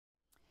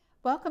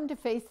Welcome to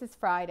Faces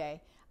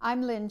Friday.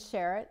 I'm Lynn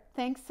Sherritt.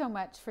 Thanks so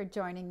much for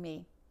joining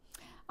me.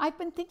 I've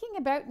been thinking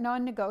about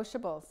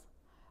non-negotiables.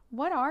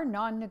 What are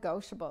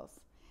non-negotiables?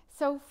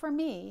 So for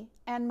me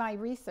and my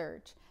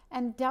research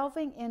and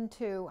delving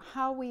into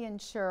how we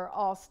ensure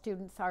all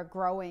students are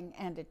growing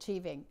and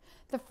achieving,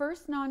 the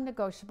first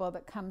non-negotiable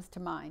that comes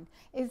to mind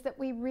is that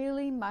we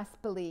really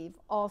must believe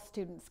all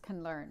students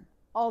can learn,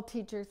 all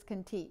teachers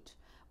can teach.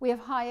 We have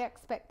high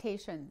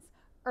expectations,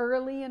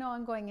 early and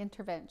ongoing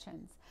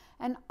interventions,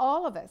 and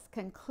all of us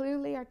can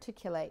clearly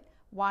articulate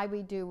why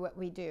we do what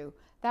we do.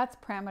 That's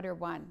parameter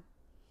 1.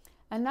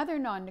 Another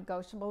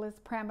non-negotiable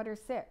is parameter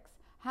 6.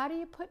 How do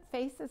you put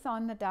faces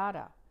on the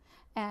data?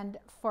 And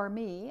for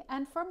me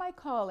and for my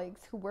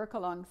colleagues who work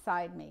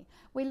alongside me,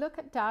 we look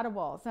at data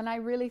walls, and I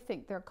really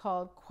think they're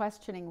called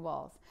questioning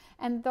walls.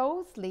 And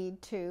those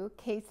lead to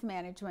case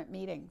management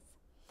meetings.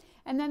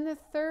 And then the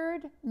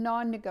third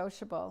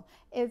non-negotiable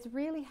is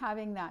really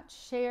having that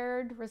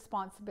shared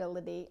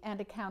responsibility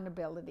and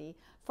accountability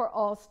for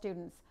all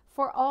students,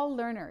 for all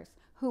learners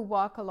who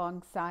walk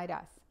alongside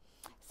us.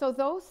 So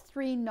those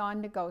three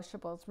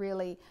non-negotiables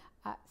really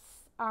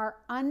are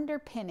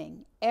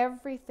underpinning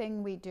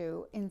everything we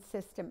do in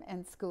system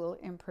and school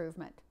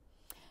improvement.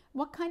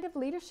 What kind of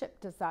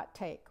leadership does that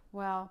take?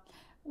 Well,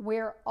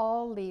 we're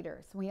all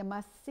leaders. We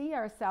must see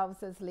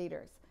ourselves as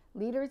leaders.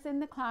 Leaders in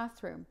the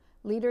classroom,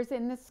 leaders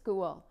in the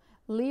school,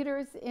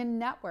 leaders in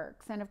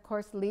networks, and of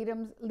course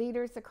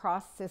leaders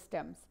across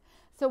systems.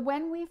 So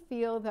when we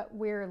feel that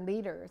we're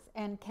leaders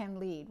and can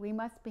lead, we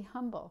must be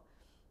humble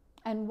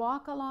and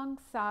walk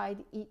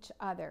alongside each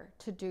other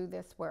to do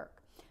this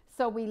work.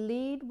 So we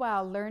lead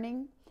while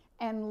learning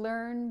and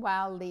learn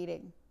while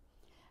leading.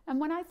 And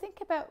when I think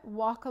about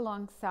walk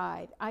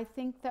alongside, I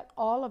think that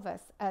all of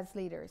us as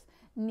leaders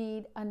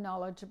need a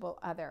knowledgeable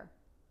other.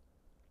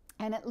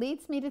 And it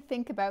leads me to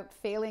think about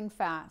failing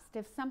fast.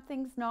 If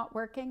something's not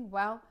working,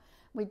 well,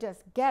 we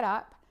just get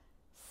up,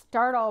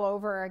 start all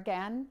over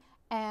again,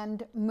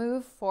 and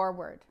move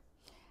forward.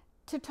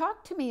 To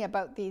talk to me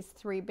about these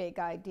three big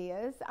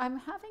ideas, I'm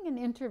having an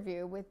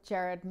interview with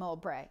Jared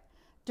Mulbray,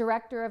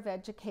 Director of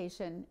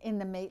Education in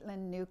the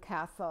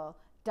Maitland-Newcastle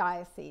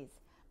Diocese.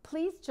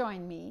 Please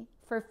join me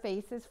for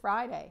Faces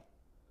Friday.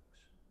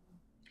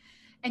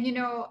 And you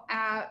know,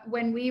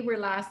 when we were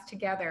last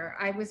together,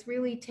 I was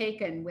really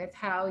taken with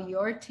how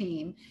your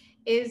team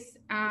is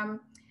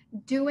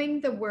doing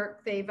the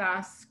work they've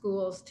asked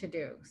schools to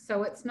do.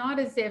 So it's not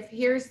as if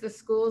here's the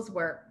school's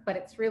work, but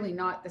it's really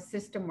not the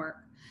system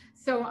work.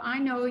 So I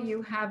know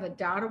you have a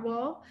data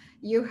wall,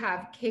 you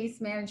have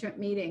case management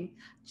meeting,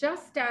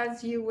 just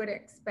as you would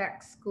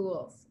expect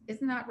schools.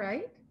 Isn't that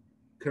right?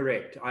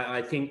 Correct.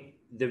 I think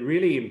the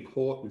really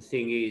important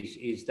thing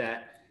is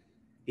that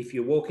if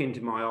you walk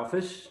into my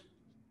office,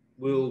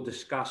 we'll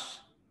discuss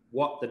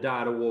what the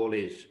data wall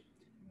is.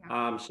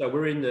 Yeah. So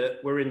we're in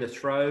the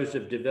throes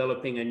of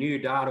developing a new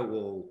data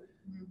wall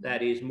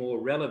that is more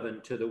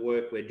relevant to the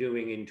work we're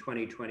doing in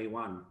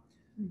 2021.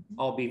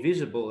 I'll be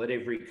visible at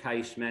every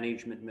case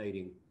management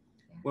meeting.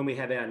 Yeah. When we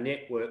have our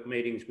network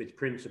meetings with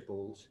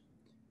principals,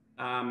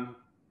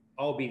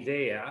 I'll be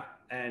there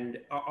and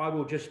I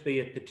will just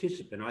be a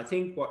participant. I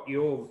think what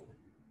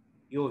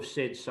you've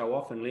said so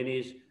often, Lynn,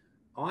 is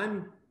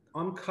I'm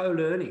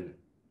co-learning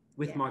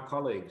with my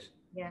colleagues.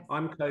 Yes.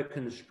 I'm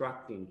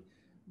co-constructing.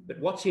 But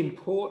what's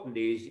important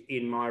is,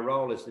 in my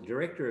role as the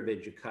Director of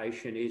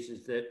Education, is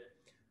that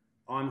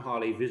I'm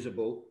highly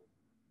visible,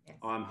 yes.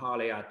 I'm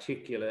highly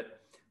articulate,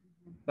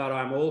 but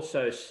I'm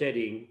also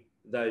setting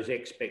those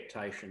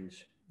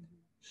expectations.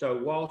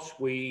 So whilst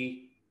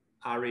we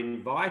are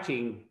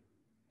inviting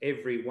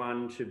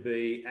everyone to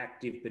be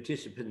active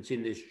participants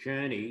in this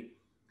journey,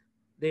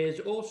 there's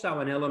also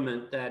an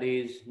element that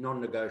is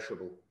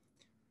non-negotiable.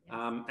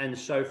 And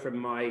so from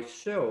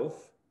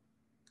myself,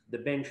 the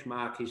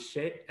benchmark is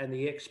set and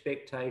the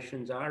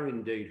expectations are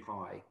indeed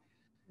high.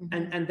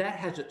 And that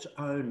has its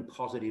own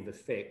positive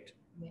effect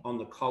on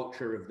the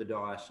culture of the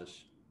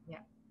diocese.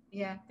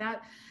 Yeah,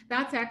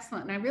 that's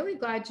excellent. And I'm really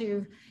glad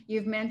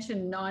you've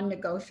mentioned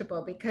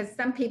non-negotiable, because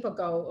some people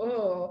go,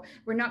 oh,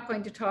 we're not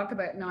going to talk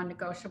about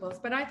non-negotiables.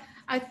 But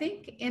I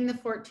think in the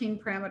 14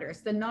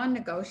 parameters, the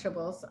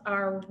non-negotiables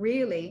are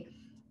really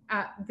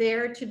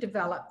there to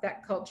develop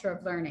that culture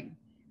of learning.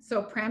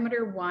 So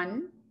parameter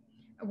 1,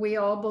 we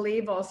all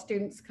believe all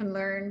students can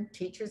learn,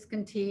 teachers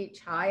can teach,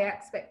 high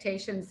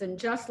expectations. And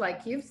just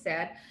like you've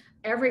said,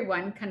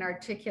 everyone can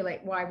articulate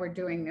why we're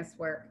doing this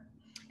work.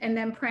 And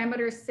then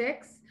parameter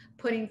 6,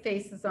 putting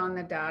faces on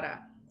the data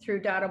through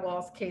data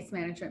walls, case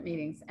management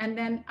meetings. And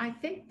then I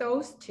think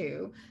those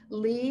two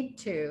lead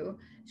to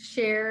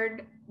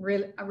shared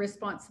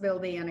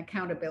responsibility and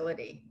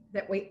accountability,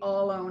 that we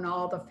all own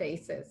all the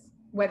faces,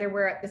 whether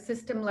we're at the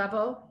system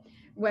level,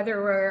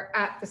 whether we're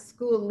at the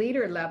school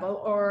leader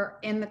level, or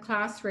in the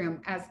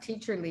classroom as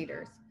teacher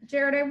leaders.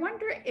 Jared, I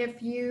wonder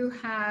if you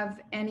have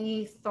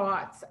any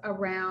thoughts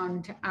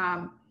around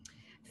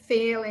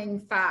failing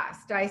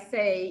fast. I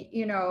say,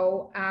 you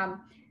know,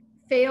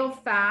 fail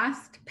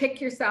fast,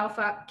 pick yourself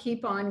up,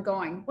 keep on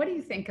going. What do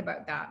you think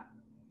about that?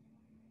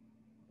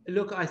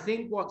 Look, I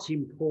think what's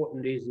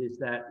important is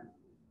that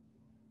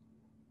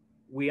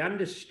we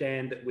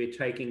understand that we're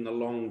taking the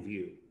long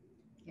view.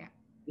 Yeah.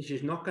 This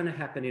is not going to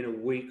happen in a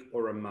week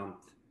or a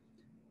month.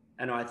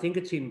 And I think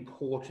it's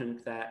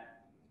important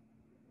that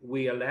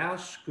we allow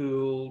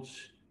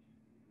schools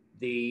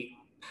the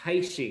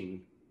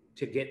pacing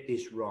to get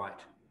this right.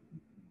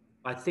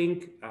 I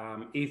think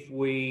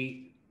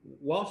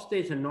whilst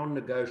there's a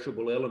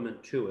non-negotiable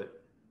element to it,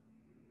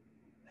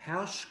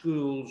 how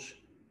schools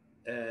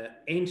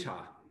enter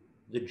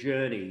the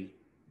journey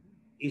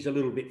is a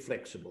little bit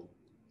flexible.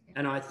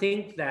 And I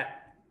think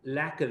that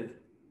lack of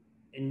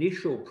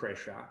initial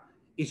pressure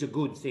is a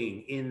good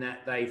thing in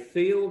that they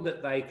feel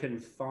that they can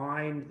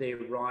find their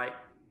right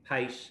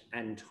pace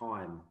and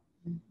time.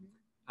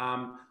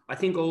 I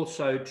think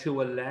also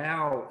to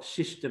allow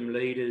system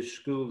leaders,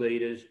 school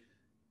leaders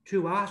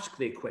to ask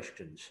their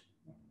questions.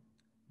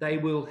 They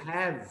will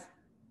have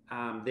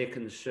their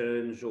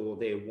concerns or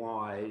their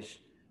whys.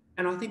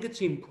 And I think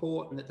it's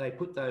important that they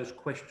put those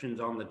questions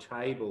on the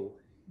table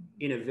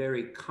in a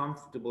very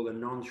comfortable and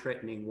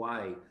non-threatening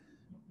way.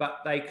 But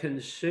they can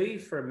see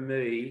from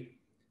me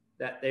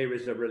that there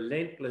is a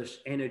relentless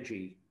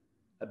energy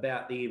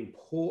about the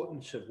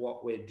importance of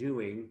what we're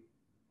doing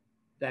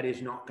that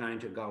is not going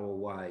to go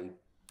away.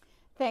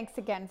 Thanks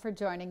again for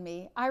joining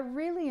me. I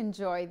really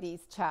enjoy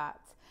these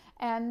chats,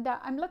 and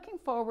I'm looking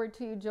forward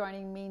to you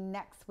joining me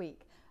next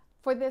week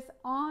for this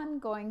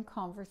ongoing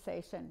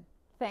conversation.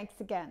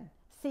 Thanks again.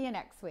 See you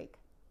next week.